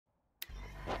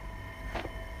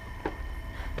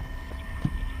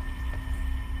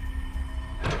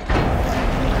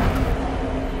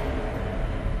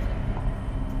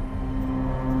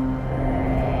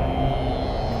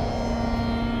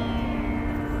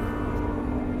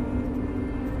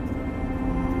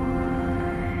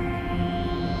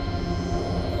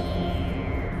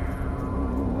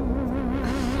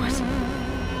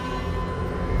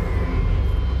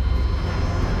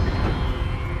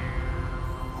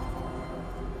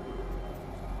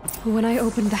When I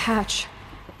opened the hatch,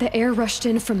 the air rushed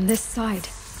in from this side.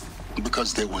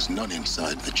 Because there was none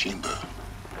inside the chamber.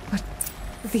 But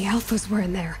the Alphas were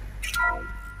in there.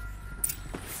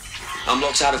 I'm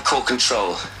locked out of core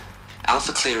control.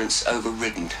 Alpha clearance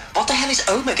overridden. What the hell is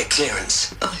Omega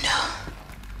clearance? Oh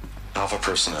no. Alpha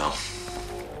personnel.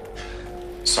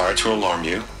 Sorry to alarm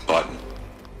you, but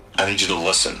I need you to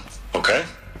listen, okay?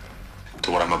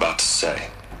 To what I'm about to say.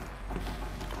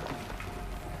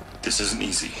 This isn't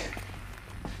easy.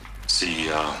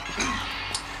 See,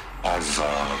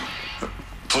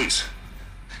 please,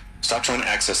 stop trying to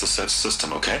access the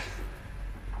system, okay?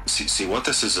 See, what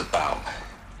this is about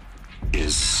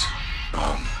is,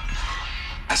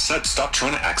 I said stop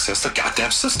trying to access the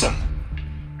goddamn system.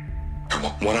 And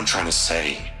what I'm trying to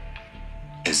say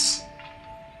is,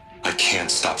 I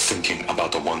can't stop thinking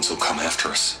about the ones who'll come after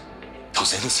us.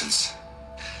 Those innocents.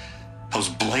 Those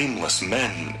blameless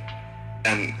men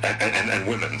and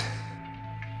women.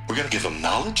 We're gonna give them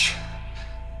knowledge?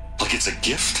 Like it's a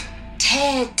gift?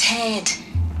 Ted.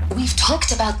 We've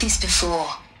talked about this before.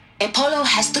 Apollo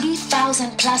has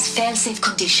 3,000 plus fail-safe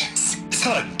conditions. It's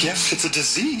not a gift, it's a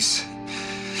disease.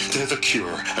 They're the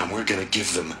cure, and we're gonna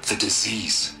give them the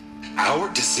disease. Our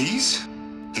disease?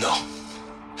 No,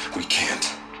 we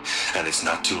can't. And it's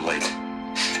not too late.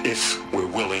 If we're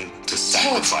willing to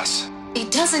sacrifice. Ted,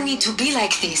 it doesn't need to be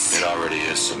like this. It already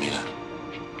is, Samina.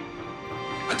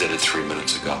 I did it 3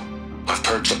 minutes ago. I've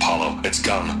purged Apollo. It's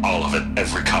gone. All of it.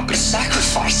 Every copy.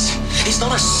 Sacrifice? It's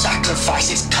not a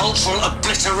sacrifice. It's cultural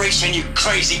obliteration, you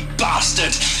crazy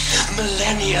bastard.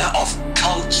 Millennia of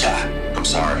culture. I'm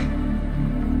sorry.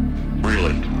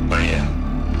 Really, I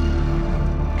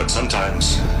am. But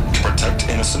sometimes, to protect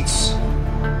innocence,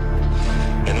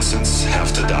 innocents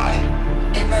have to die.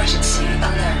 Emergency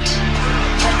alert.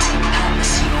 Threatened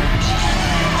atmosphere.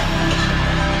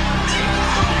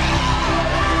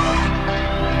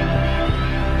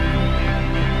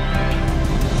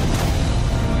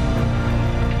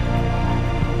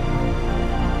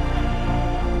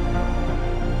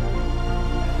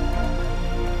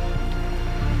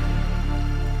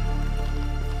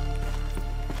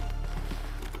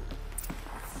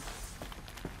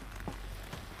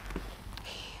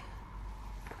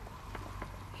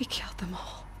 He killed them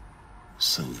all.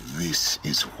 So this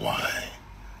is why.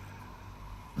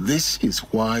 This is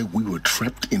why we were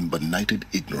trapped in benighted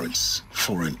ignorance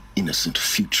for an innocent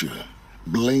future.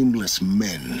 Blameless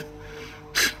men.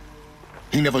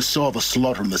 He never saw the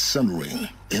slaughter in the Sun Ring.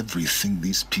 Everything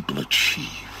these people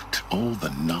achieved, all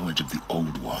the knowledge of the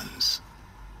old ones,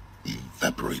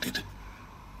 evaporated,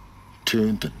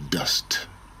 turned to dust,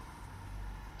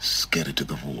 scattered to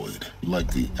the void,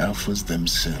 like the Alphas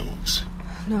themselves.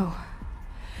 No.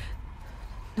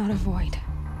 Not a void.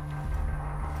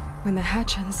 When the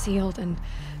hatch unsealed and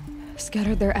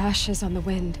scattered their ashes on the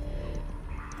wind,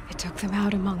 it took them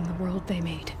out among the world they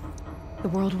made. The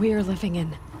world we're living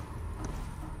in.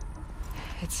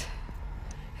 It's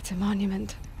a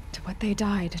monument to what they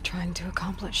died trying to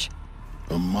accomplish.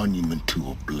 A monument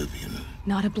to oblivion.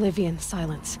 Not oblivion,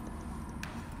 silence.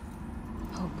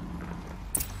 Hope.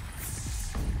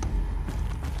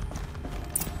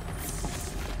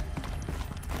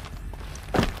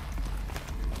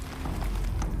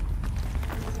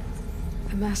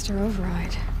 The Master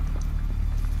Override.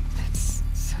 It's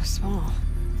so small.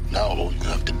 Now all you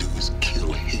have to do is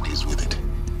kill Hades with it.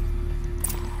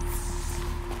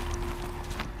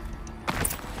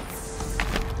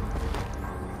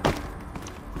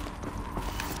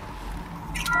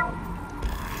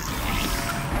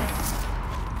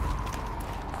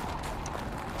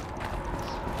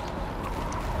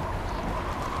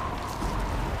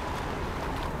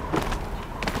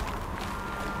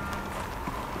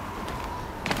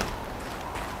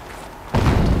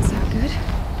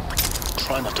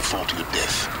 Try not to fall to your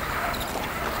death.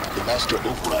 The Master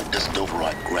Override doesn't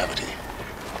override gravity.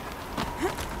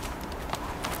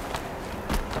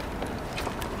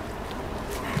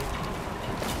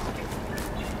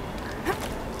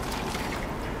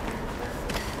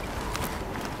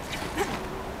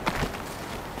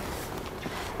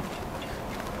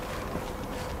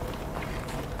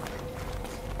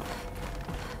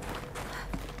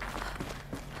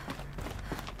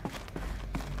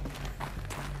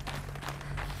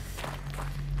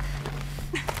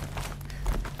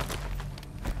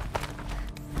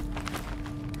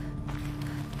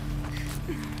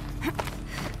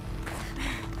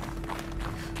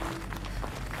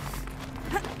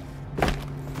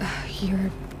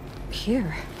 You're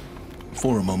here.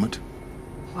 For a moment.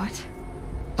 What?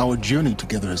 Our journey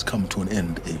together has come to an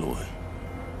end, Aloy.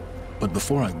 But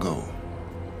before I go,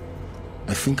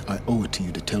 I think I owe it to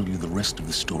you to tell you the rest of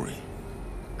the story.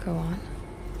 Go on.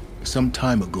 Some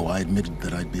time ago, I admitted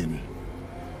that I'd been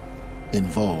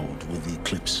involved with the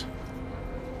Eclipse.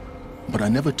 But I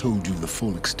never told you the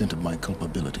full extent of my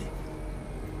culpability.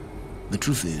 The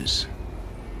truth is,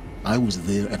 I was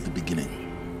there at the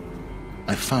beginning.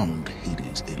 I found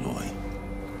Hades, Aloy,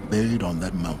 buried on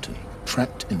that mountain,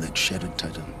 trapped in that shattered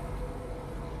titan.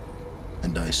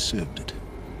 And I served it.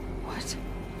 What?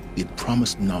 It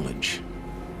promised knowledge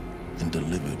and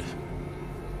delivered.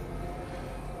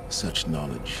 Such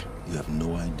knowledge, you have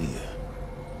no idea.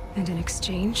 And in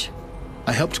exchange?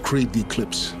 I helped create the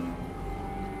Eclipse.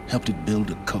 Helped it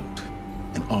build a cult,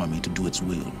 an army to do its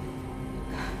will.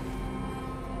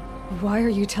 Why are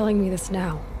you telling me this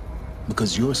now?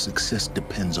 Because your success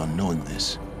depends on knowing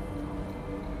this.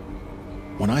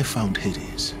 When I found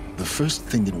Hades, the first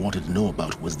thing it wanted to know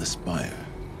about was the Spire.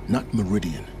 Not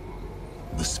Meridian.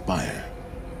 The Spire.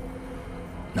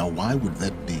 Now why would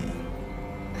that be?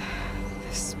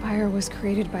 The Spire was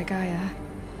created by Gaia.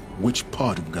 Which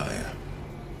part of Gaia?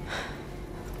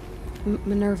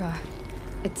 Minerva.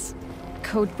 Its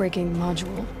code-breaking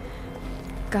module.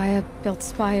 Gaia built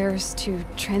spires to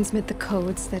transmit the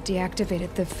codes that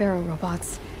deactivated the Pharaoh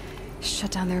robots,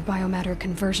 shut down their biomatter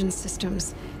conversion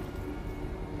systems.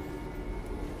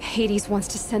 Hades wants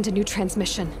to send a new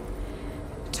transmission.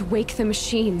 To wake the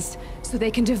machines, so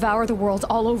they can devour the world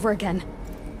all over again.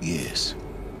 Yes.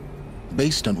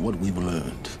 Based on what we've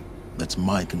learned, that's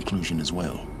my conclusion as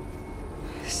well.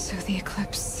 So the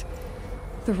Eclipse...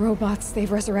 the robots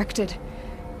they've resurrected...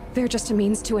 they're just a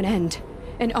means to an end.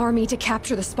 An army to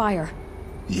capture the Spire.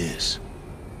 Yes.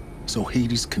 So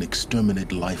Hades can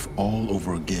exterminate life all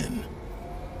over again.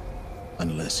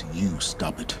 Unless you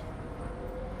stop it.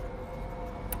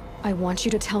 I want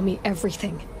you to tell me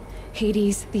everything.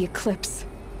 Hades, the Eclipse.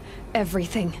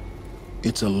 Everything.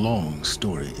 It's a long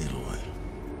story, Aloy.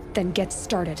 Then get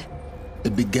started.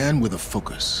 It began with a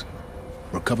focus.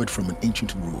 Recovered from an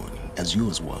ancient ruin, as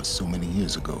yours was so many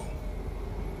years ago.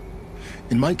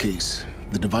 In my case,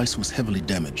 the device was heavily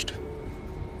damaged.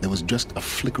 There was just a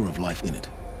flicker of life in it.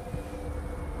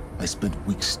 I spent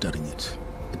weeks studying it,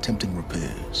 attempting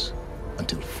repairs,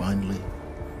 until finally,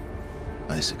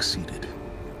 I succeeded.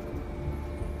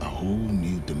 A whole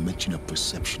new dimension of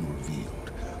perception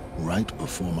revealed, right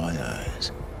before my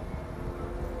eyes.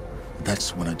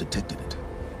 That's when I detected it.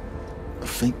 A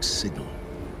faint signal.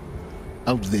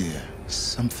 Out there,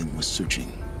 something was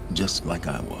searching, just like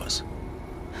I was.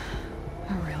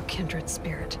 A real kindred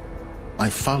spirit. I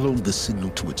followed the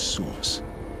signal to its source.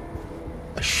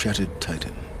 A shattered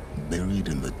titan, buried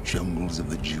in the jungles of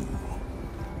the Jewel.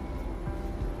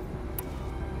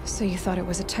 So you thought it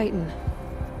was a Titan?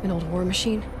 An old war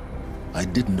machine? I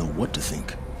didn't know what to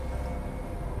think.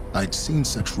 I'd seen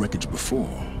such wreckage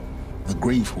before. The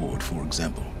Grave Horde, for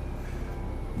example.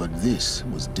 But this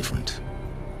was different.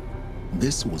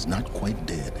 This was not quite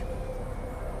dead.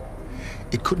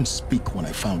 It couldn't speak when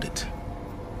I found it,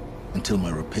 until my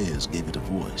repairs gave it a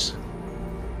voice.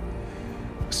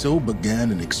 So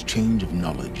began an exchange of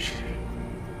knowledge.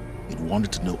 It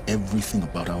wanted to know everything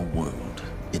about our world,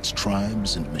 its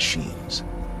tribes and machines.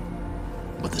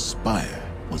 But the Spire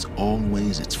was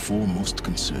always its foremost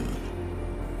concern.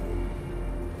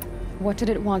 What did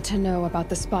it want to know about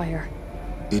the Spire?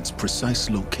 Its precise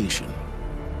location,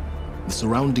 the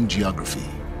surrounding geography,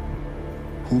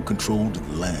 who controlled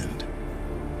the land.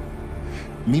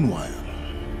 Meanwhile,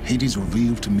 Hades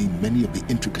revealed to me many of the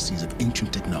intricacies of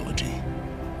ancient technology.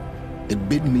 It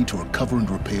bid me to recover and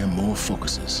repair more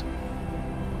focuses.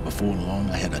 Before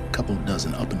long, I had a couple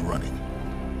dozen up and running.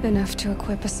 Enough to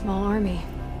equip a small army.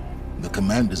 The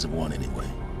commanders of one, anyway.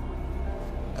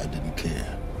 I didn't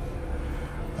care.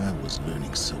 I was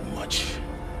learning so much.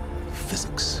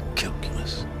 Physics,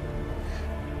 calculus.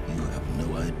 You have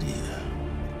no idea.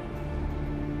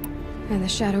 And the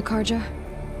Shadow Carja?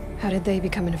 How did they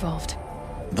become involved?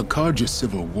 The Carja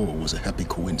Civil War was a happy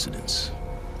coincidence.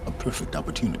 A perfect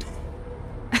opportunity.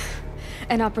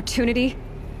 An opportunity?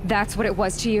 That's what it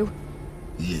was to you?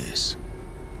 Yes.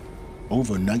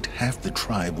 Overnight, half the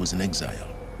tribe was in exile,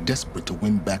 desperate to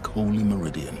win back Holy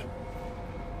Meridian.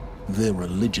 Their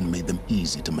religion made them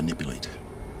easy to manipulate.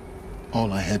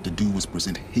 All I had to do was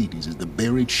present Hades as the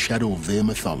buried shadow of their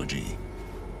mythology.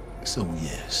 So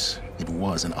yes, it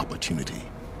was an opportunity.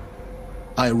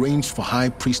 I arranged for High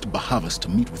Priest Bahavas to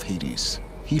meet with Hades.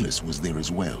 Helis was there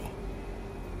as well.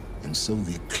 And so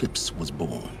the Eclipse was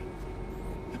born.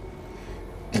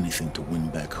 Anything to win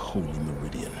back Holy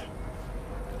Meridian.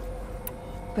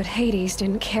 But Hades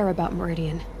didn't care about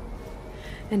Meridian.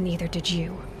 And neither did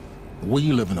you.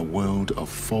 We live in a world of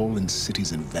fallen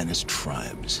cities and vanished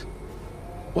tribes.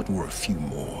 What were a few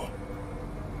more?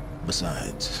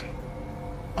 Besides,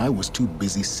 I was too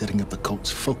busy setting up the cult's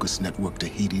focus network to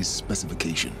Hades'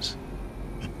 specifications.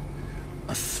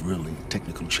 A thrilling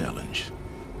technical challenge,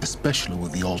 especially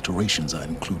with the alterations I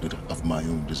included of my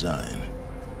own design.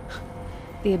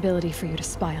 The ability for you to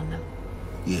spy on them.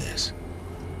 Yes.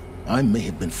 I may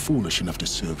have been foolish enough to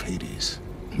serve Hades,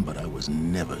 but I was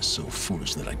never so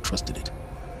foolish that I trusted it.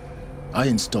 I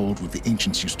installed what the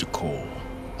ancients used to call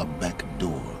a back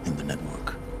door in the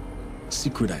network.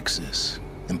 Secret access,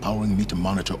 empowering me to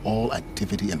monitor all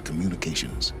activity and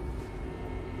communications.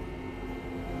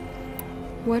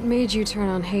 What made you turn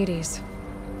on Hades?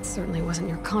 It certainly wasn't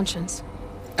your conscience.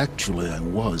 Actually, I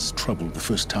was troubled the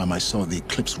first time I saw the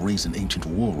Eclipse raise an ancient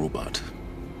war robot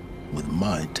with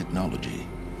my technology.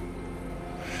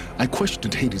 I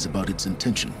questioned Hades about its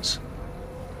intentions.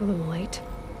 A little late.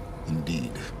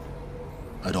 Indeed.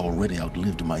 I'd already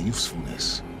outlived my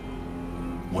usefulness.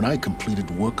 When I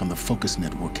completed work on the Focus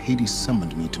Network, Hades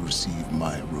summoned me to receive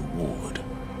my reward.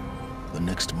 The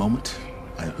next moment,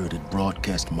 I heard it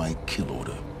broadcast my kill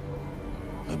order.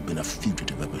 I've been a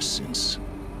fugitive ever since.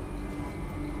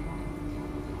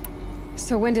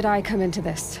 So when did I come into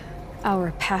this?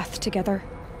 Our path together?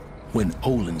 When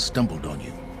Olin stumbled on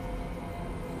you.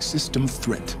 System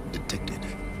threat detected.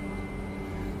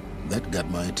 That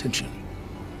got my attention.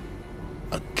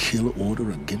 A kill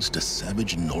order against a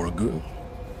savage Nora girl?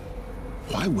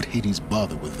 Why would Hades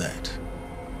bother with that?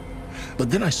 But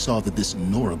then I saw that this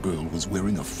Nora girl was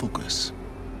wearing a focus,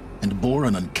 and bore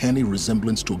an uncanny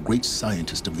resemblance to a great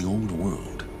scientist of the old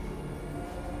world.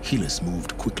 Helis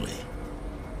moved quickly.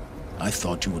 I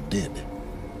thought you were dead.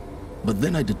 But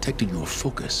then I detected your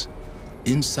focus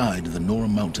inside the Nora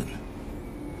mountain.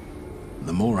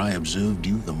 The more I observed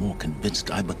you, the more convinced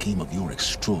I became of your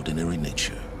extraordinary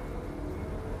nature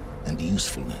and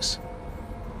usefulness.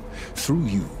 Through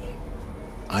you,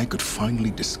 I could finally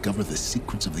discover the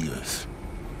secrets of the Earth.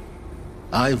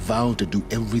 I vowed to do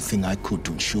everything I could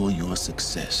to ensure your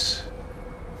success.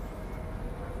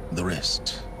 The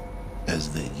rest,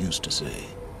 as they used to say,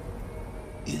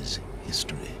 is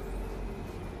history.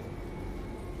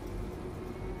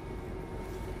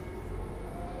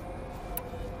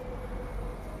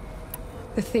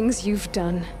 The things you've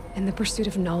done in the pursuit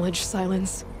of knowledge,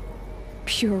 Silence.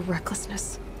 Pure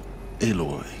recklessness.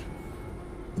 Aloy,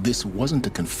 this wasn't a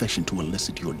confession to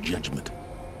elicit your judgment.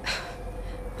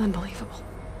 Unbelievable.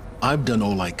 I've done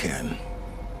all I can.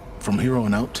 From here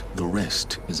on out, the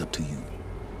rest is up to you.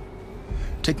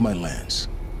 Take my lance.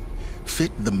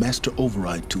 Fit the master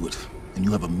override to it, and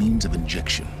you have a means of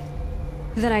injection.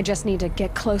 Then I just need to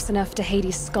get close enough to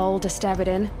Hades' skull to stab it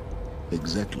in?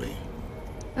 Exactly.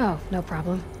 Oh, no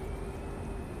problem.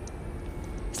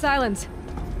 Silence!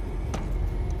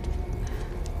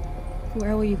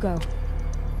 Where will you go?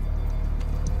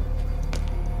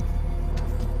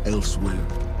 Elsewhere.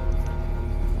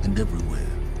 And everywhere.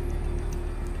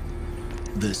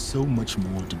 There's so much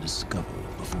more to discover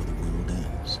before the world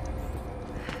ends.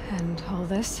 And all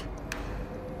this?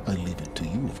 I leave it to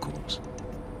you, of course.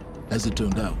 As it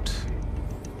turned out,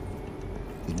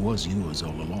 it was yours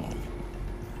all along.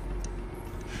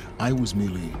 I was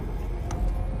merely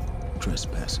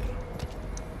trespassing.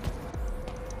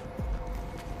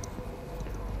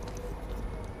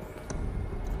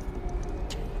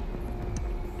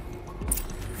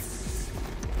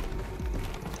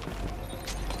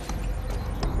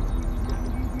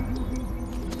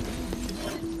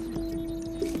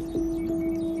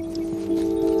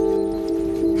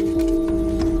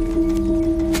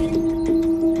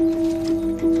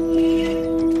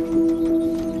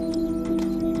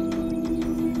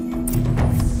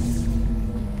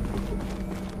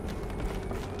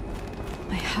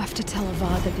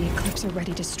 Are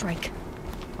ready to strike.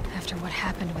 After what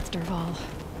happened with Dervahl,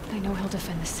 I know he'll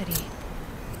defend the city.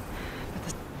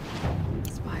 But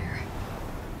the Spire...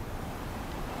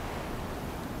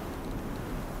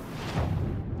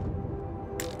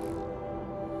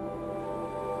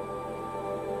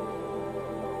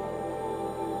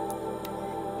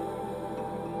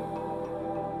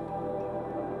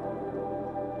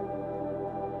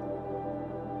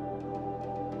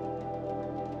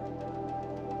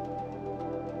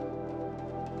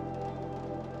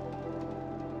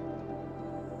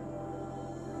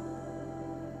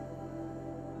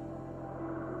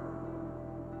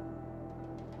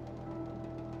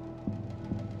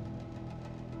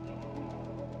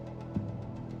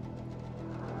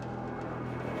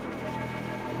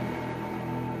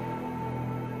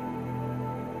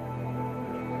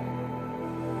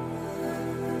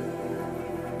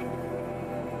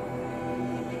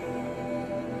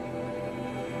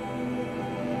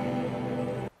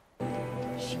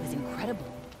 She was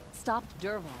incredible. Stopped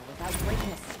Dervahl without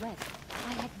breaking a sweat.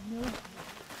 I had no clue.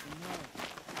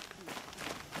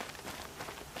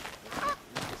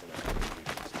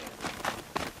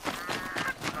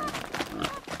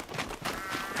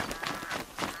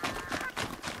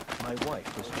 My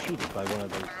wife was cheated by one of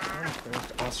those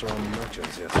transparent Oseram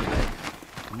merchants yesterday.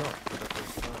 Not for the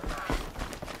first time.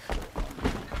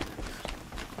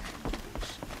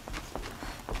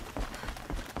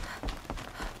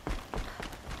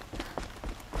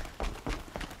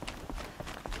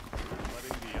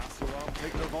 Letting the Oseram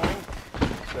take Dervahl?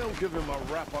 They'll give him a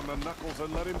rap on the knuckles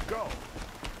and let him go.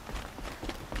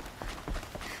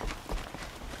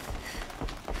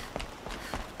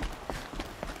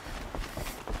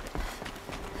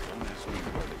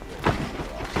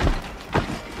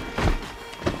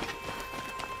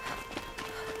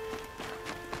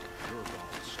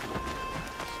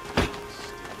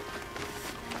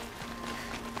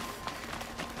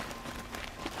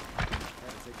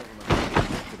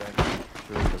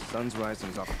 Sun's rising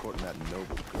is off the court in that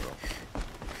noble girl.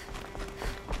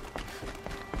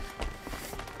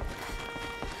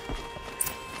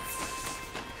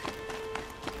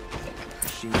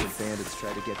 Machines and bandits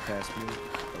try to get past me,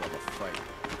 they'll have a fight.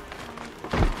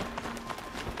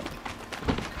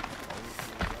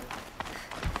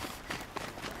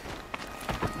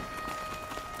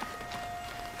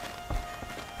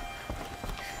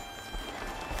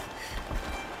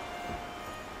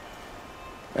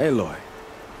 Aloy.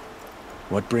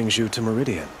 What brings you to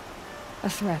Meridian? A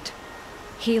threat.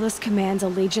 Helis commands a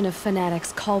legion of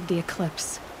fanatics called the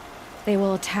Eclipse. They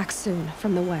will attack soon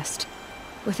from the west,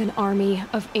 with an army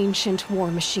of ancient war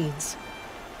machines.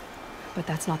 But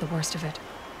that's not the worst of it.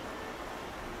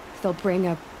 They'll bring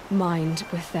a mind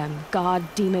with them,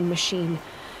 god, demon, machine,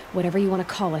 whatever you want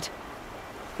to call it.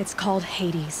 It's called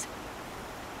Hades.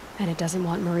 And it doesn't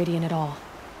want Meridian at all.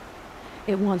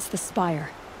 It wants the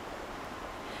Spire.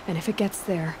 And if it gets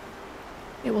there,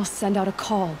 it will send out a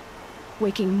call,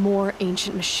 waking more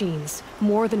ancient machines,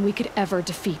 more than we could ever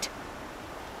defeat.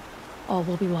 All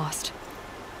will be lost.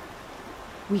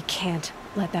 We can't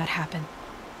let that happen.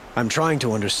 I'm trying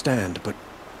to understand, but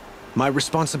my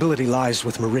responsibility lies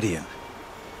with Meridian.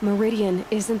 Meridian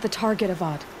isn't the target,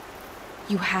 Avad.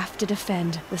 You have to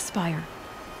defend the Spire.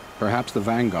 Perhaps the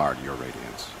Vanguard, Your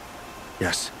Radiance.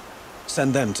 Yes.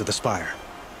 Send them to the Spire.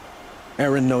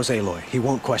 Eren knows Aloy. He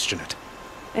won't question it.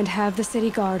 And have the City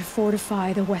Guard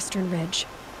fortify the Western Ridge.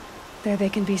 There they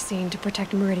can be seen to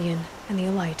protect Meridian and the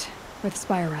Elite, where the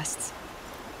Spire rests.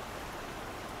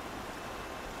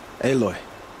 Aloy.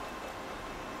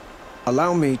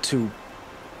 Allow me to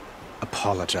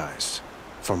apologize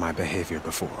for my behavior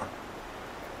before.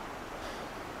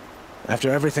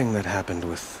 After everything that happened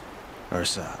with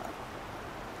Ursa,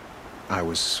 I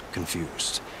was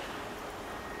confused.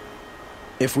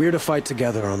 If we're to fight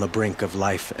together on the brink of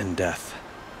life and death,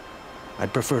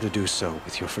 I'd prefer to do so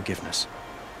with your forgiveness.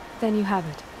 Then you have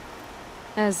it.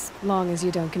 As long as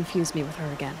you don't confuse me with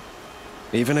her again.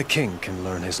 Even a king can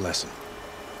learn his lesson.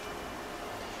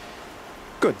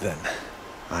 Good then.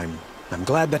 I'm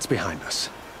glad that's behind us.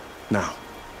 Now,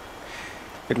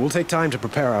 it will take time to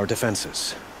prepare our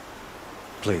defenses.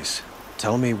 Please,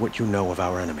 tell me what you know of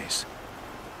our enemies.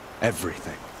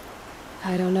 Everything.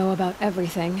 I don't know about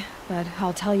everything, but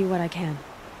I'll tell you what I can.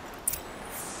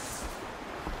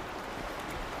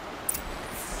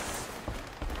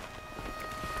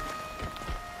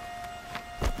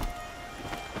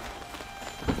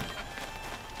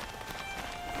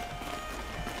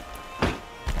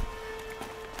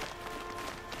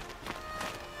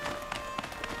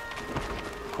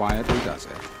 Quietly does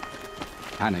it.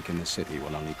 Panic in the city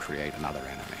will only create another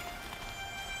enemy.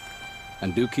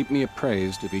 And do keep me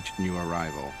appraised of each new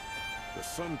arrival. The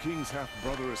Sun King's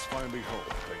half-brother is finally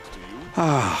home, thanks to you.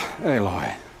 Ah,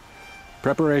 Aloy.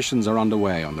 Preparations are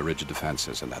underway on the ridge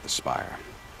defenses and at the Spire.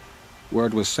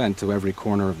 Word was sent to every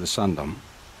corner of the Sundom.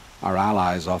 Our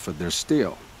allies offered their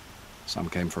steel. Some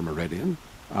came for Meridian,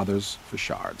 others for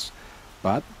shards.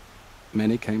 But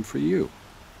many came for you,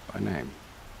 by name.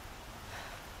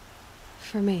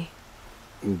 For me.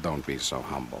 Don't be so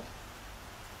humble.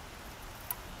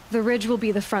 The ridge will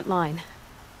be the front line.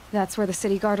 That's where the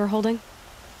City Guard are holding?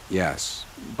 Yes,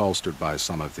 bolstered by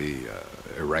some of the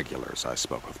irregulars I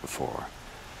spoke of before.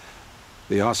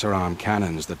 The Oseram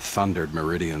cannons that thundered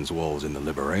Meridian's walls in the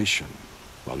Liberation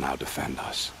will now defend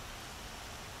us.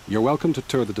 You're welcome to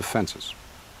tour the defenses.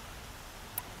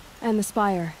 And the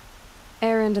Spire.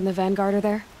 Erend and the Vanguard are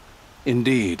there?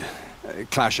 Indeed.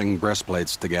 Clashing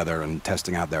breastplates together and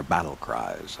testing out their battle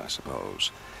cries, I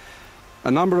suppose. A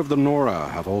number of the Nora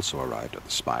have also arrived at the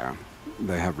Spire.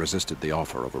 They have resisted the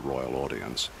offer of a royal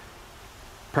audience.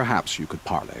 Perhaps you could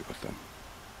parley with them.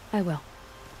 I will.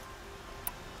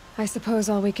 I suppose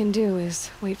all we can do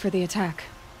is wait for the attack.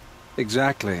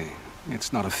 Exactly.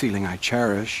 It's not a feeling I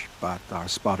cherish, but our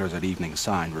spotters at Evening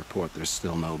Sign report there's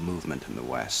still no movement in the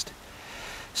west.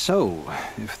 So,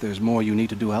 if there's more you need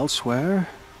to do elsewhere,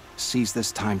 seize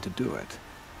this time to do it.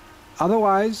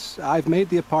 Otherwise, I've made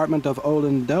the apartment of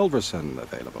Olin Delverson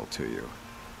available to you.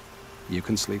 You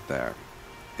can sleep there,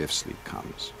 if sleep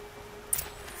comes.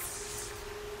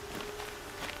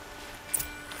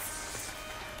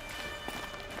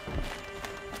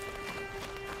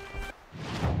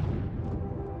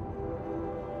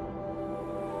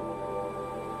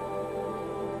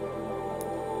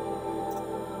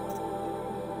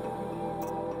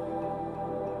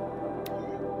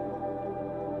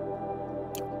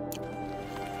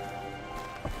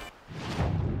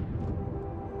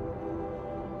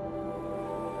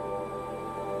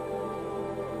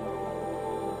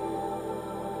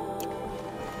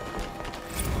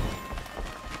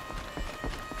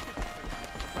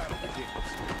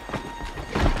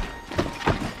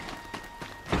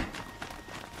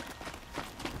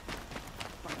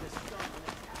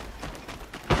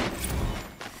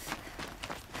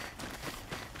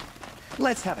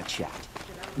 Let's have a chat.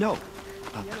 No,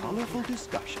 a colorful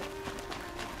discussion.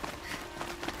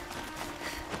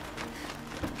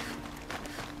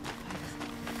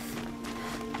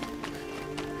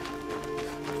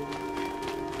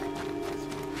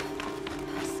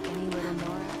 Skinny little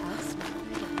Nora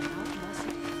outsmarted and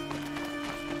outmuscled.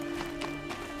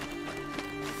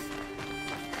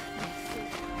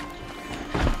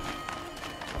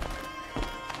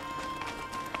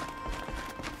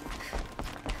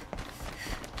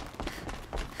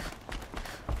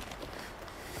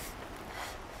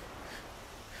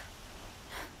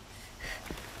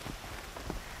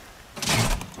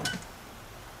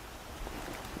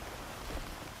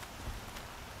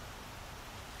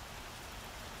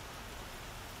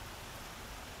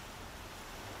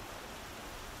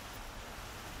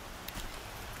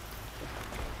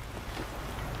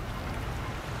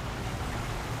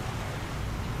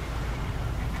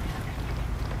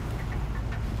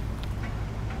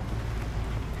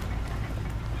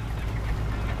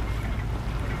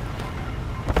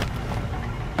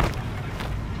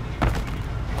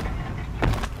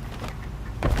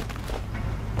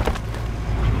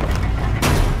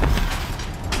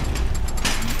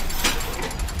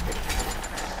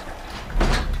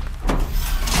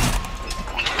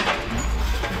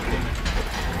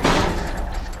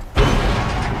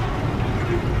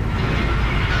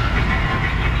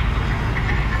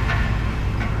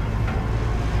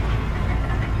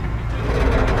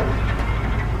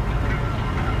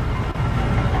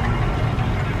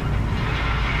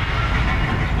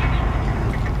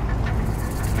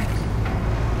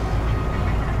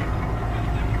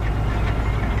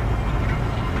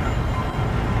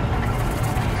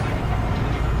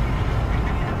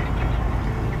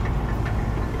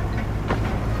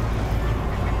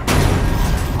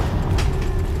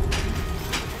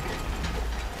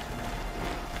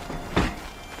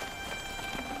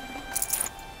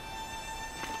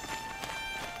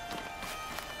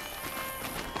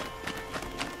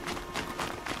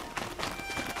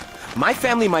 My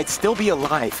family might still be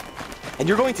alive, and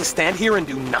you're going to stand here and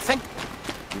do nothing?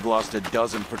 We've lost a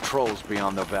dozen patrols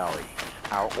beyond the valley.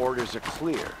 Our orders are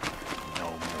clear. No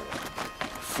more.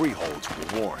 Freeholds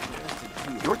were warned.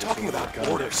 You're talking about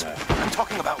orders. I'm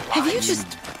talking about lives. Have you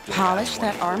just polished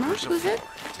that armor, Luther?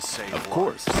 Of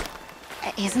course.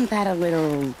 Isn't that a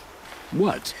little...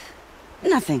 What?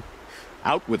 Nothing.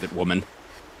 Out with it, woman.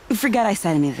 Forget I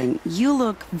said anything. You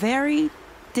look very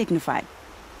dignified.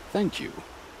 Thank you.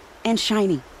 And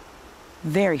shiny.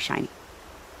 Very shiny.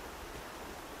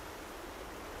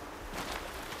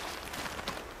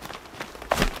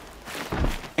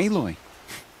 Aloy.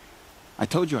 I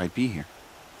told you I'd be here.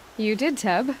 You did,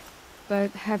 Teb.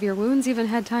 But have your wounds even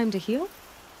had time to heal?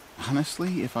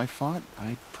 Honestly, if I fought,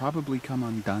 I'd probably come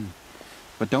undone.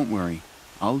 But don't worry.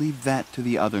 I'll leave that to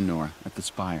the other Nora at the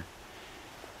Spire.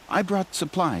 I brought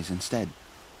supplies instead.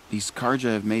 These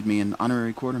Karja have made me an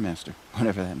honorary quartermaster,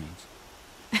 whatever that means.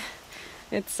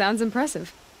 It sounds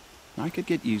impressive. I could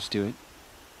get used to it.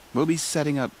 We'll be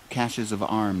setting up caches of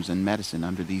arms and medicine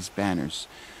under these banners.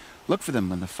 Look for them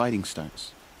when the fighting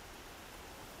starts.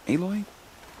 Aloy,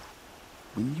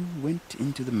 when you went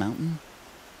into the mountain,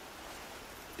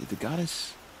 did the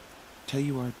goddess tell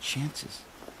you our chances?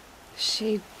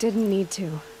 She didn't need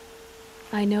to.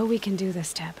 I know we can do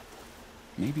this, Teb.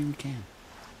 Maybe we can.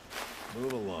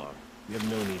 Move along. You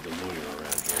have no need to loiter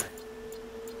around here.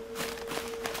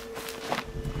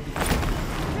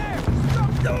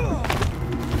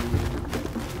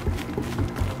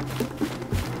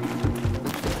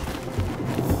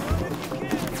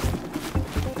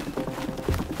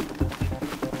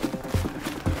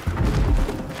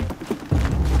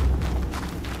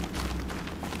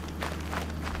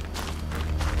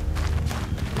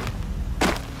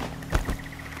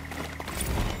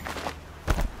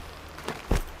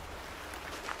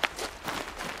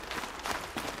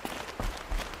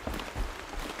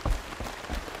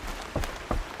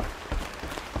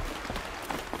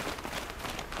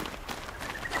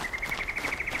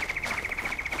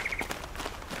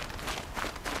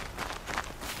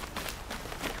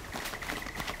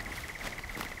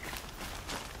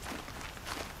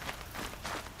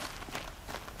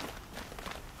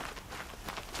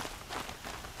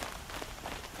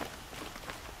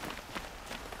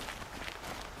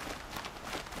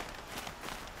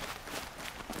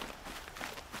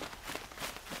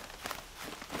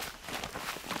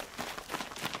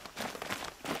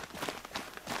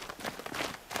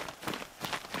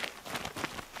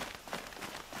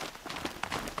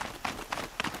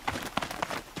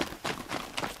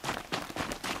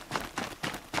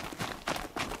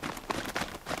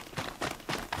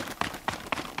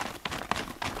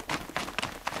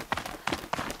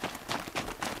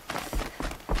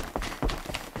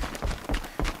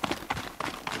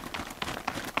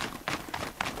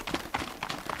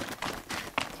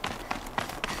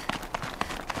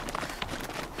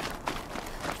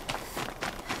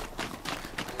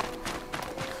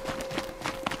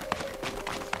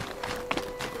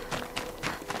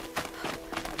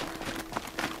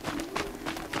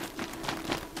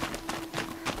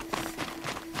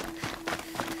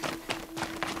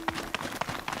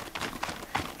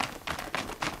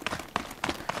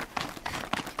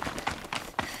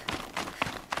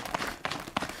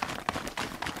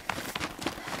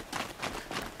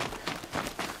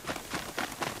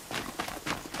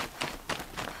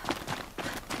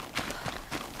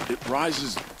 It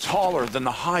rises taller than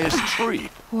the highest tree.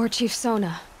 War Chief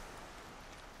Sona.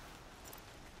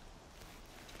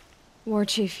 War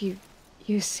Chief,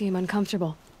 you seem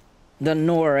uncomfortable. The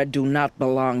Nora do not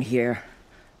belong here.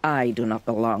 I do not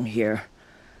belong here.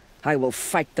 I will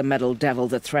fight the metal devil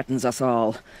that threatens us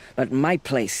all, but my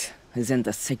place is in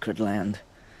the sacred land.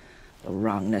 The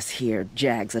wrongness here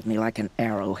jags at me like an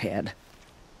arrowhead.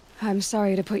 I'm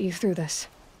sorry to put you through this.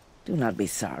 Do not be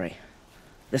sorry.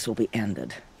 This will be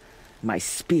ended. My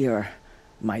spear,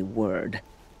 my word.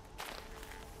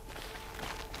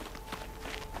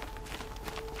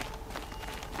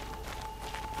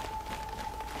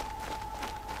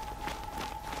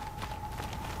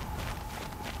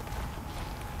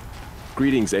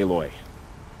 Greetings, Aloy.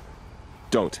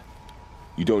 Don't.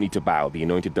 You don't need to bow. The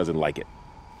Anointed doesn't like it.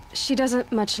 She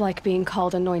doesn't much like being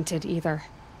called Anointed, either.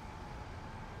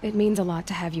 It means a lot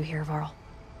to have you here, Varl.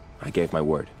 I gave my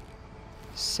word.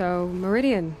 So,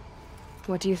 Meridian,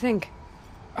 what do you think?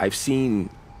 I've seen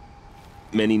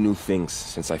many new things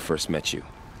since I first met you.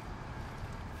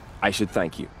 I should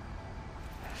thank you.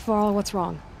 Varl, what's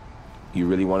wrong? You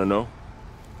really want to know?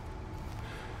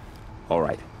 All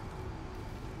right.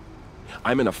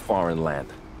 I'm in a foreign land,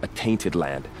 a tainted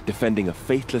land, defending a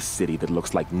faithless city that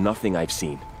looks like nothing I've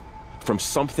seen. From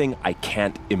something I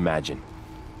can't imagine.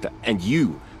 And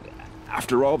you,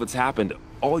 after all that's happened,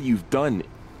 all you've done,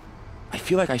 I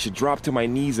feel like I should drop to my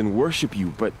knees and worship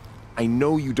you, but I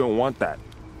know you don't want that.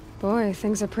 Boy,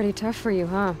 things are pretty tough for you,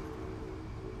 huh?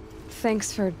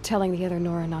 Thanks for telling the other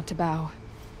Nora not to bow.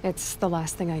 It's the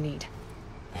last thing I need.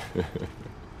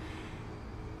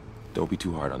 Don't be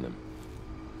too hard on them.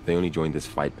 They only joined this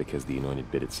fight because the Anointed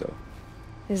bid it so.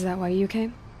 Is that why you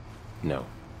came? No.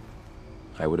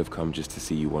 I would have come just to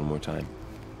see you one more time.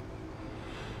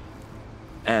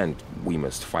 And we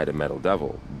must fight a metal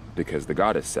devil, because the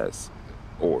goddess says.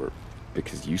 Or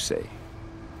because you say.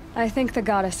 I think the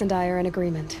goddess and I are in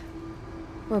agreement.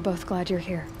 We're both glad you're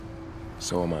here.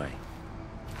 So am I.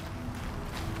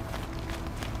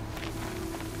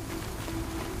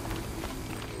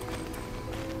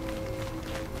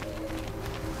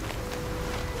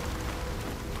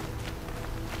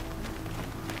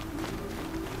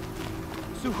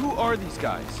 So who are these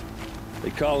guys?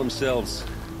 They call themselves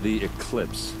the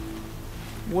Eclipse.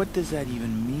 What does that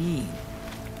even mean?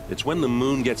 It's when the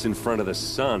moon gets in front of the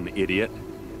sun, idiot.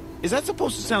 Is that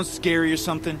supposed to sound scary or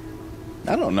something?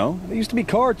 I don't know. They used to be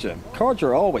Carja. Carja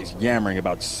are always yammering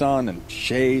about sun and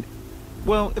shade.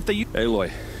 Well, if they...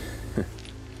 Aloy.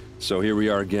 So here we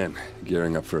are again,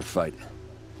 gearing up for a fight.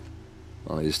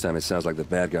 Only this time it sounds like the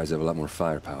bad guys have a lot more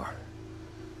firepower.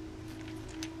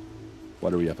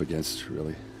 What are we up against,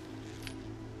 really?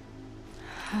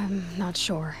 I'm not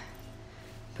sure.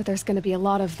 But there's gonna be a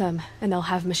lot of them, and they'll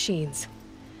have machines.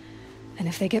 And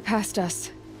if they get past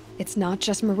us, it's not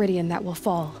just Meridian that will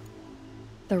fall.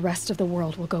 The rest of the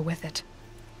world will go with it.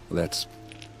 Well, that's...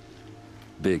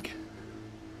 big.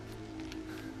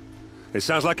 It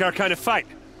sounds like our kind of fight.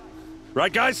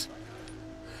 Right, guys?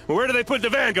 Well, where do they put the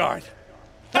Vanguard?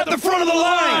 At the front of the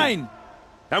line!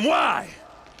 And why?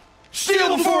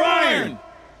 Steel before iron!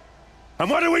 And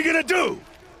what are we gonna do?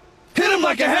 Hit them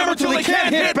like a hammer till they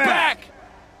can't hit back!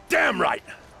 Damn right!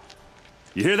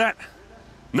 You hear that?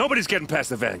 Nobody's getting past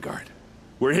the Vanguard.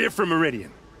 We're here for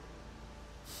Meridian.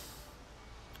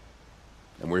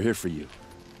 And we're here for you.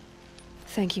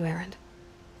 Thank you, Erend.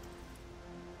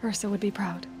 Ursa would be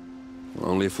proud.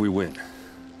 Only if we win.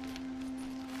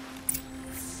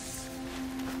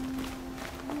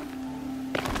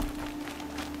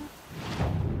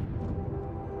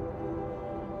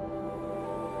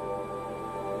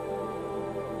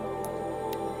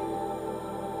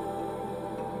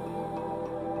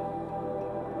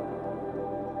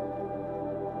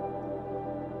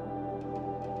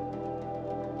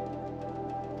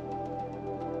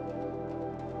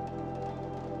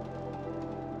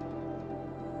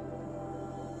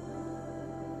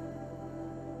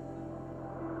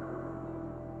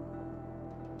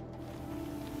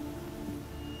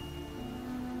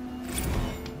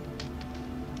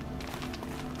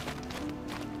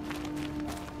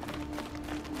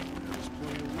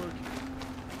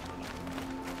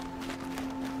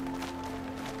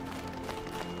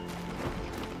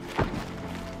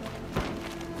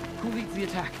 Who leads the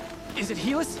attack? Is it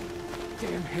Helis?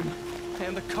 Damn him.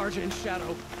 And the Carja in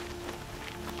shadow.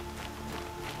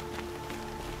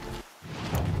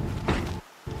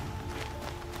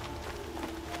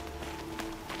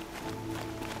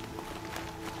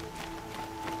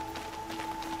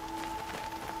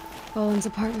 Bolin's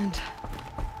apartment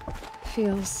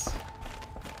feels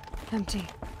empty.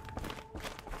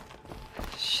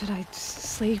 Should I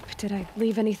sleep? Did I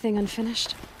leave anything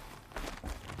unfinished?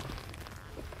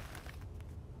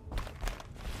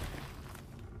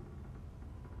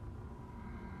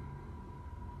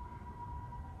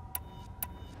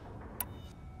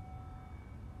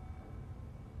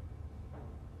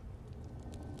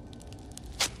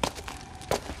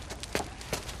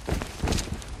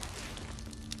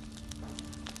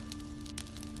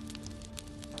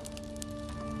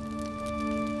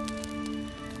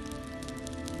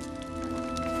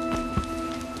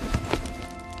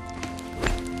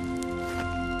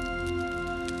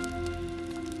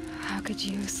 How could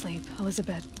you sleep,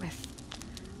 Elizabeth, with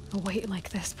a weight like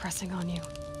this pressing on you?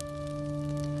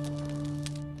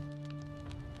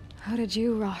 How did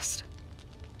you, Rost,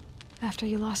 after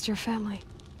you lost your family?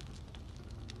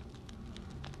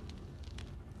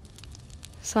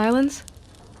 Silence?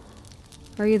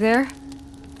 Are you there?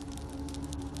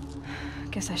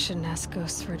 Guess I shouldn't ask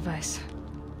ghosts for advice.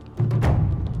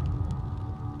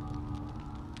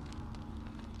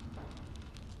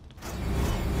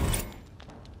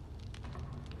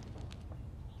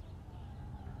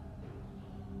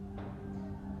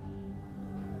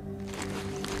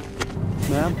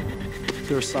 Ma'am,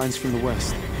 there are signs from the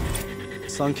west.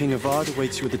 Sun King Avad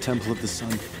awaits you at the Temple of the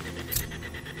Sun.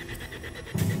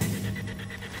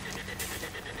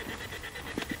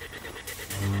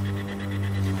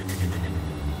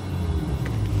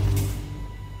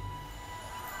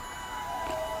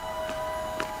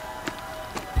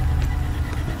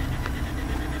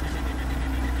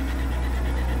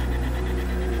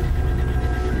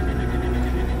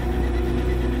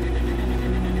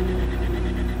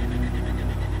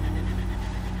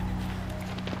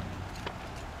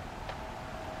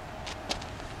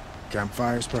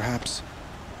 Campfires, perhaps?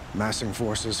 Massing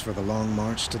forces for the long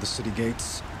march to the city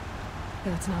gates?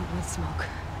 That's not wood smoke.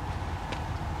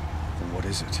 Then what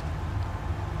is it?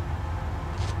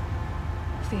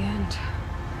 The end.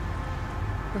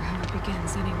 Or how it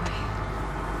begins, anyway.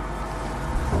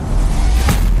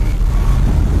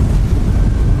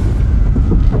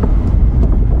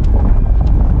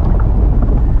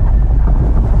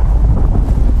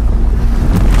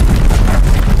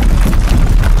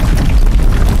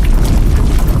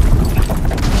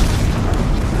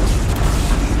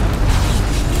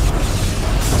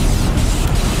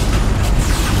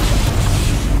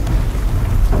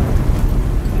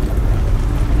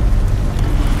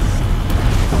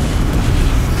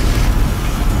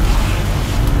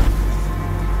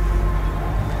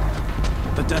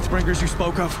 Deathbringers you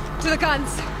spoke of? To the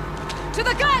guns! To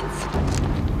the guns!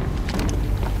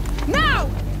 Now!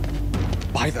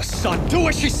 By the sun, do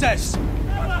as she says!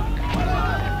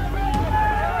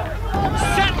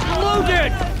 Set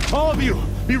loaded! All of you,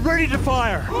 be ready to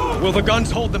fire! Will the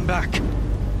guns hold them back?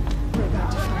 We're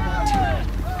about to find out.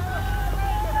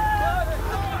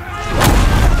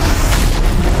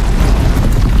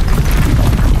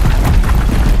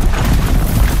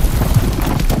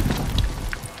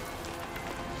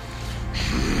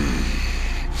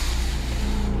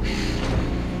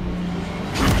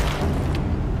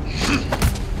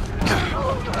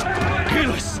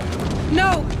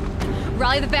 No!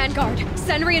 Rally the vanguard.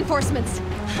 Send reinforcements.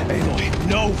 Aloy,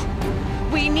 no!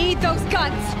 We need those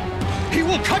guns! He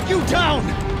will cut you down!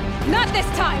 Not this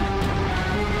time!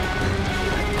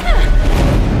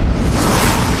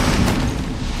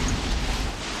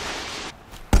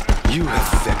 You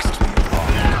have vexed me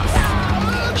long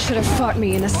enough. Should have fought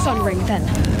me in the Sun Ring then.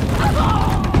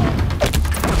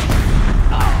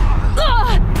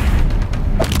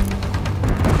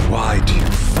 Why do you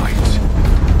fight?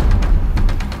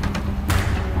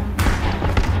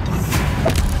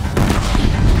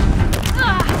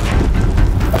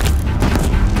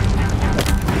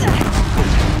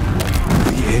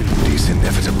 The end is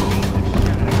inevitable.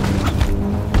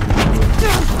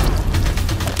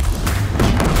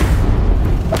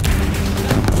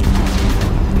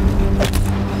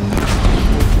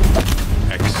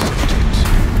 Accept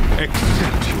it.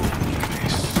 Accept your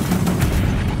weakness.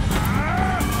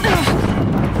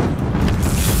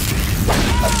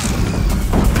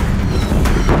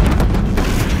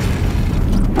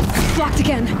 Blocked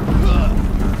again.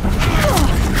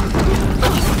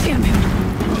 Damn him.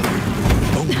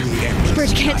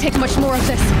 Bridge can't take much more of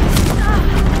this.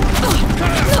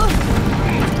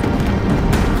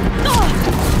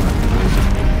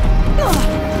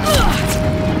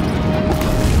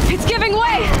 It's giving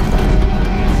way!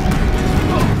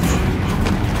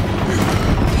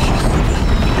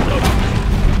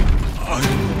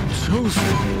 I'm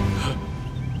chosen.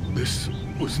 This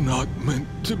was not meant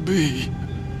to be.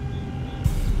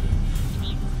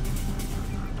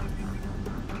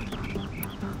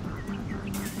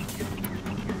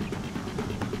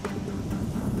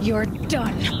 You're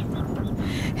done.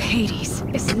 Hades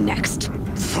is next.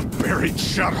 The buried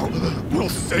shuttle will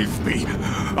save me.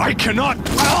 I cannot...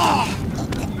 Ah!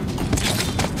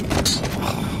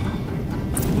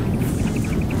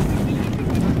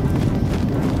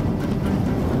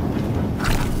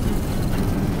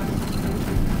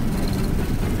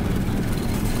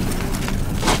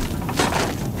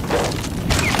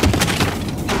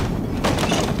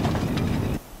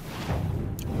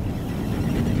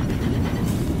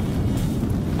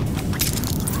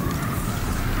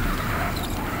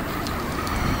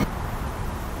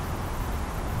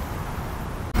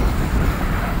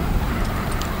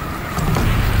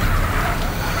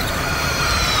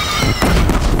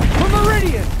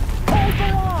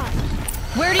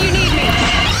 Where do you need me?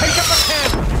 Pick up a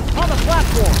camera! On the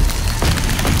platform!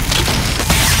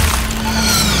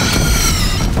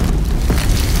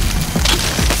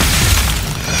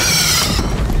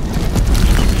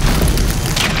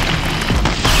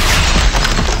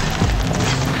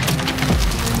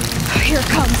 Here it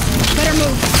comes. Better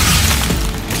move.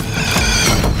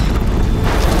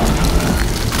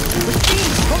 The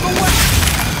steam from the west!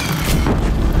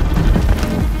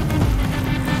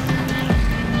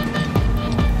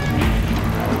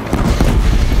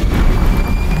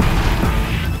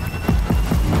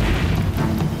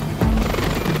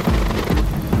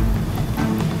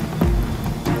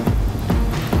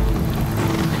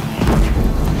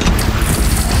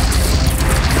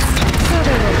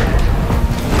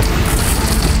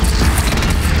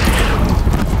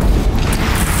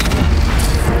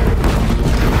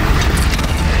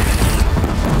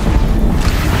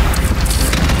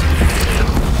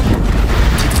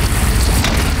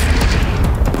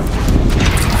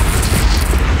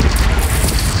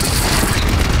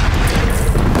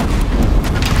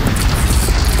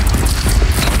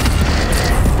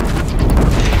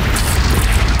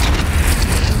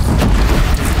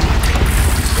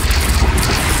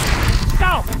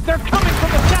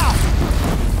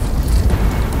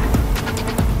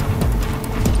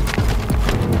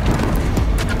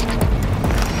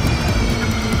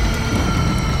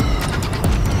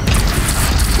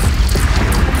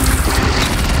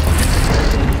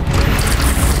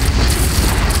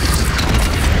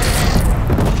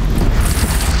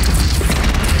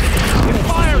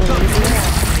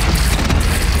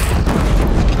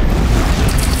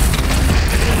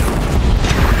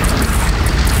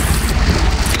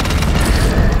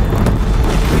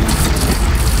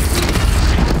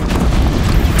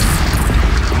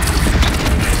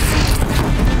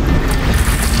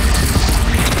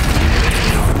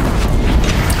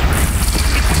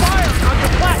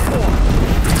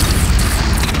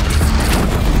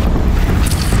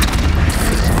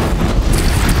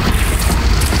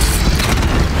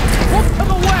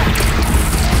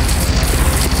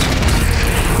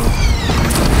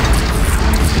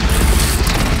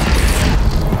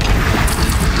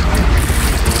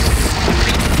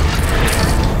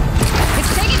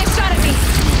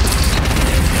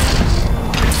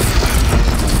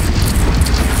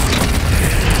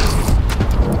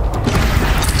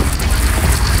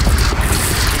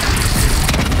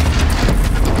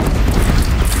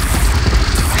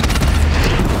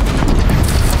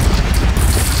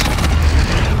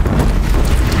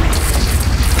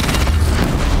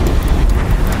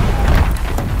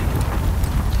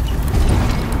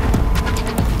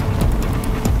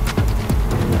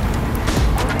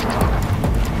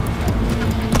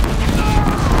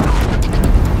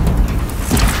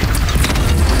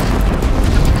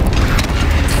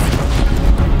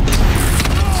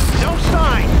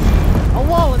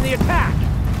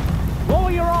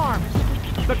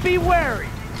 Be wary!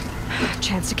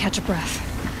 Chance to catch a breath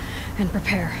and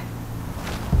prepare.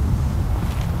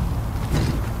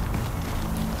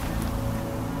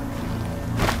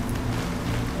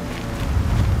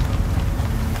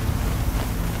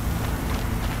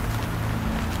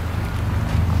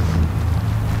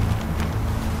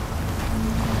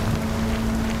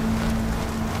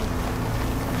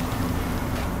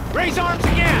 Raise arms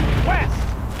again! West!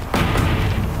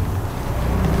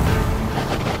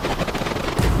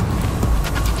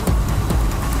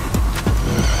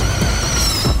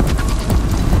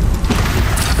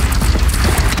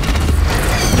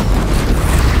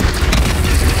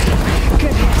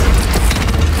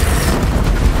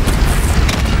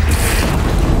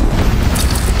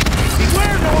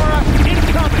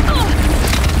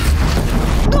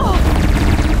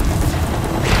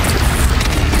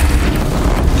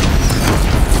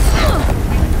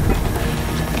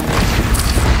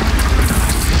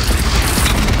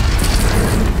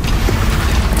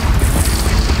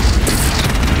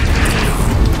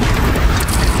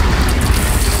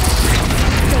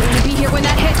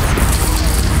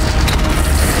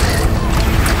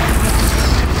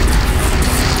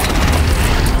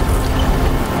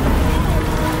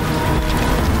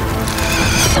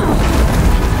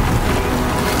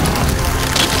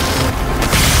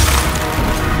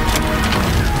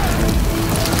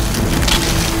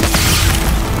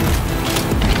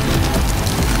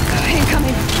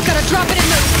 Drop it and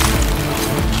move!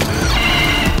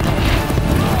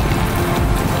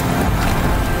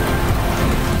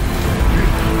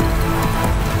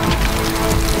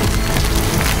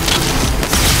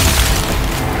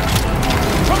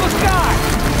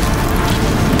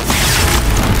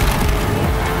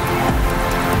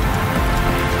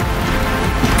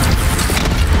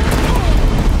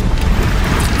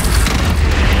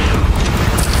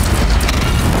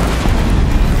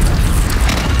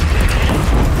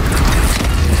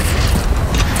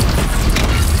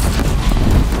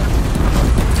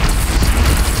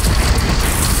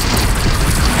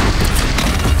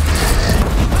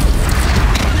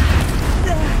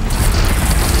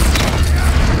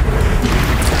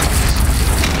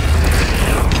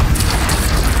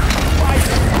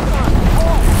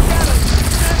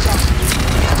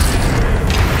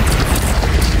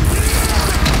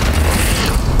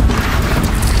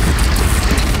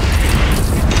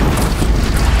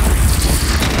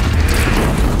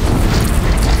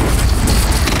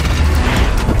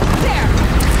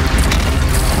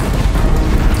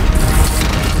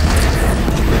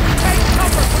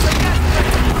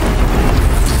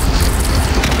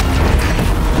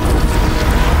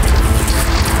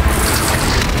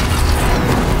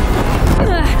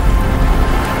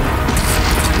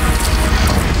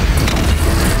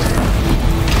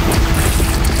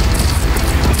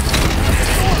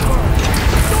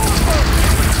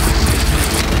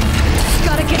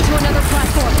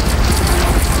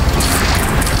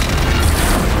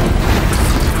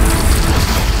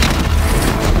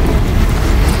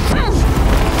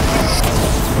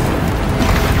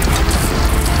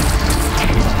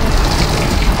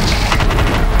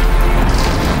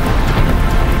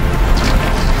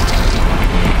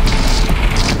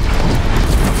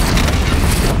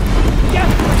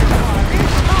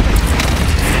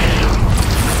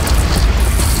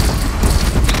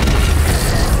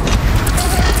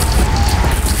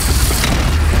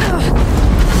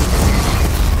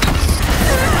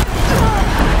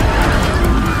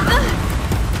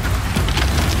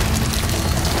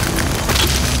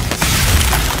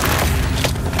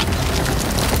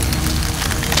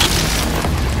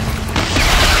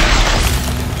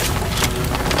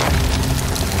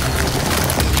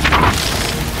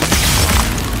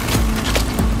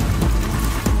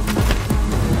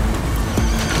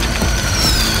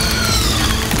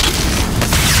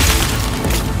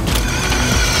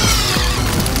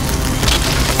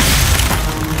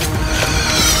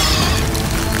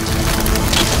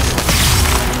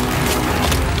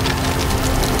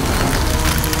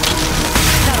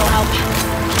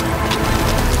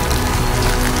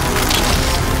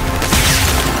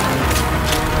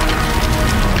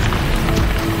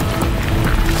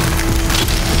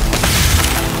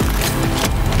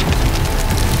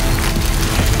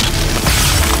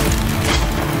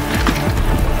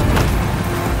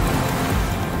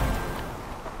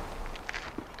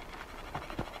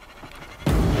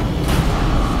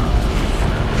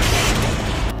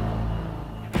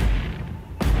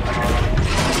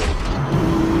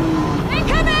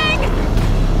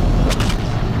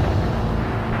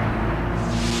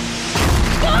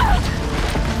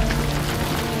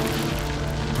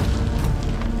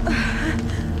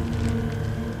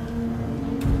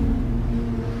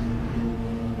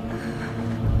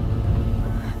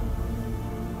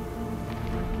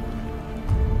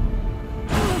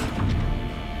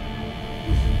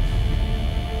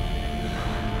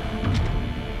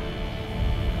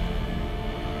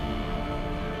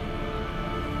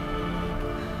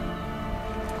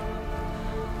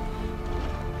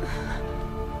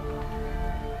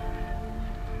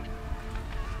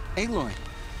 Aloy!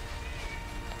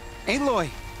 Aloy!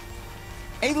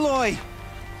 Aloy!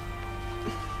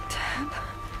 Teb?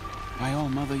 My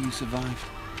own mother, you survived.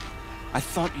 I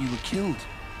thought you were killed.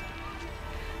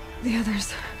 The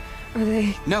others, are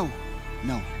they... No.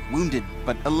 Wounded,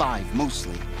 but alive,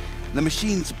 mostly. The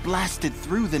machines blasted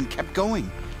through, then kept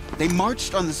going. They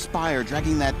marched on the spire,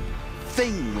 dragging that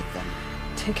thing with them.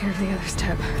 Take care of the others,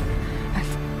 Teb.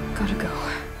 I've gotta go.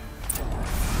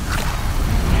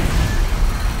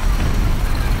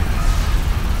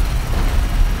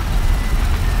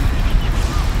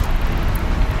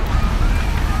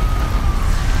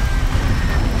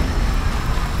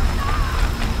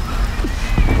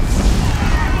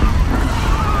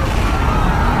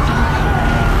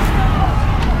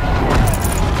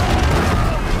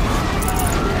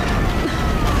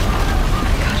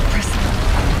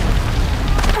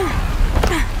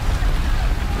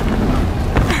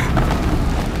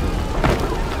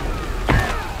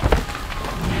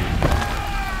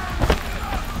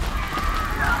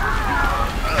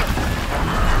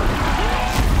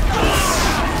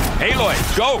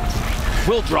 Aloy, go!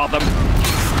 We'll draw them.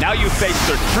 Now you face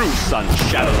their true son,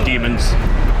 Shadow Demons.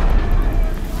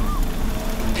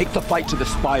 Take the fight to the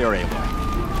Spire,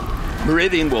 Aloy.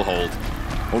 Meridian will hold,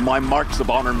 or my marks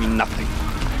of honor mean nothing.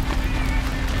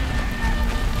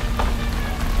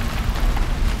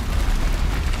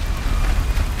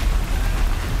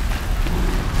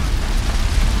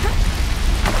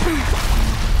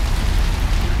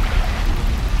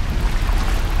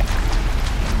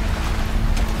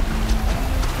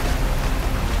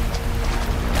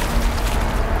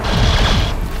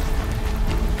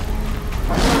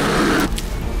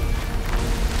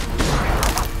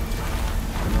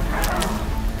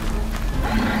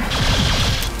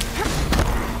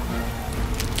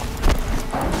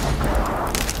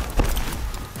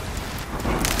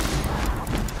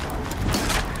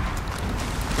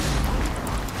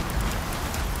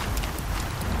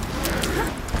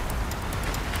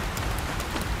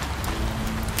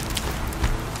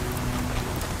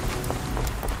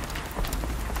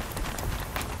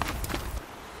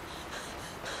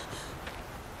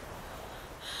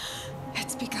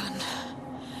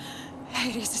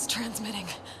 Hades is transmitting.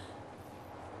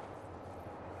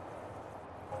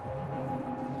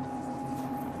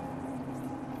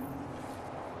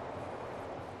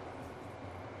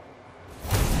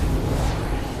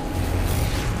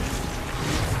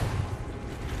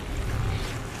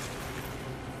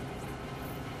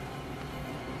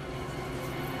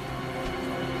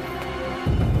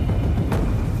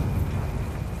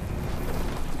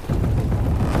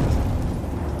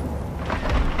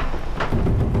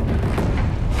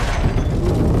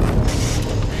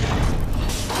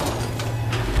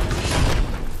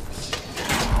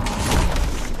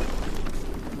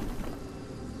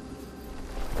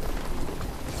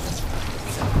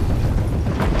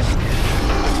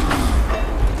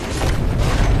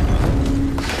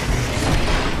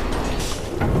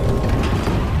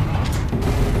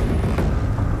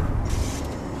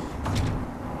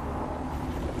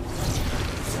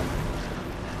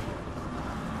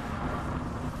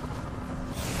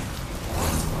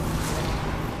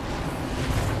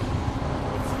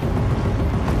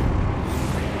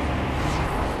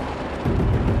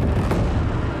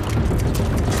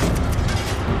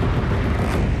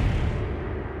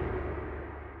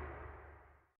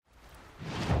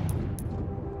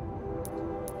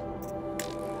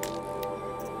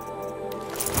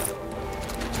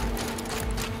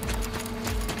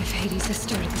 Hades has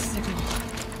started the signal.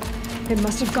 It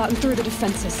must have gotten through the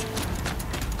defenses.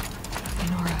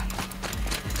 Nora.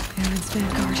 Aaron's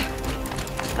vanguard.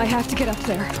 I have to get up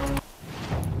there.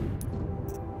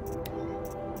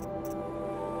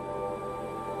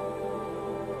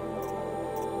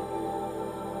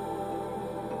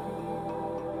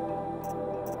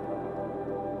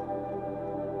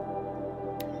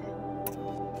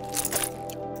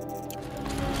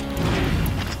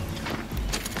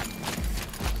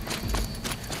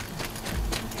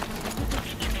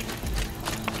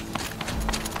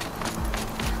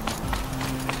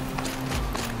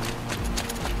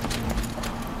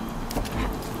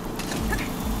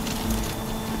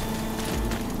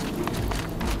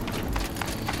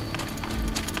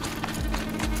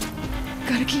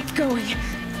 Gotta keep going.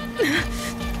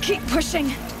 Keep pushing.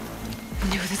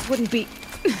 Knew this wouldn't be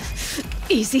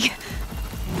easy.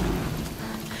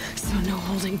 So no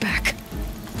holding back.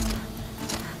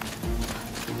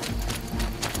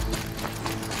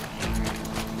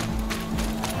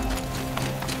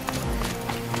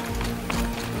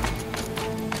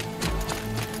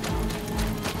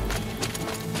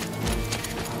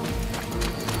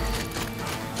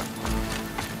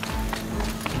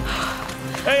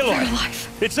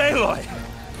 Aloy! It's Aloy!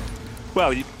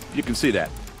 Well, you can see that.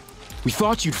 We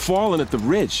thought you'd fallen at the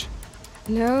ridge.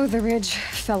 No, the ridge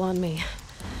fell on me.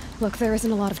 Look, there isn't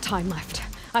a lot of time left.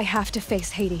 I have to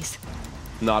face Hades.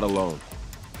 Not alone.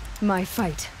 My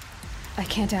fight. I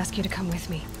can't ask you to come with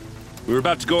me. We were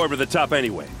about to go over the top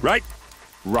anyway, right?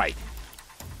 Right.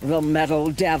 The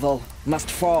metal devil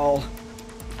must fall.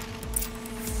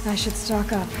 I should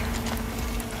stock up.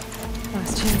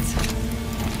 Last chance.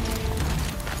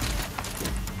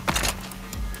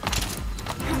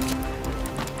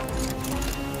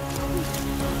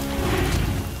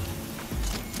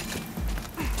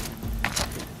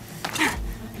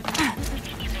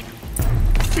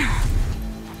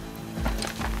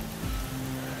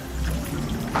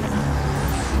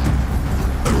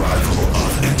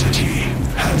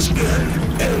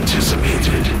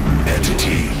 Anticipated.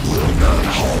 Entity will not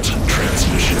halt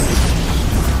transmission.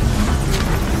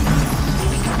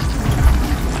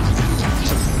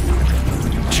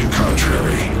 To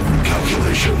contrary,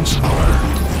 calculations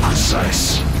are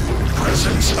precise.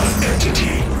 presence of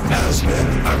entity has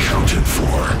been accounted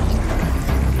for.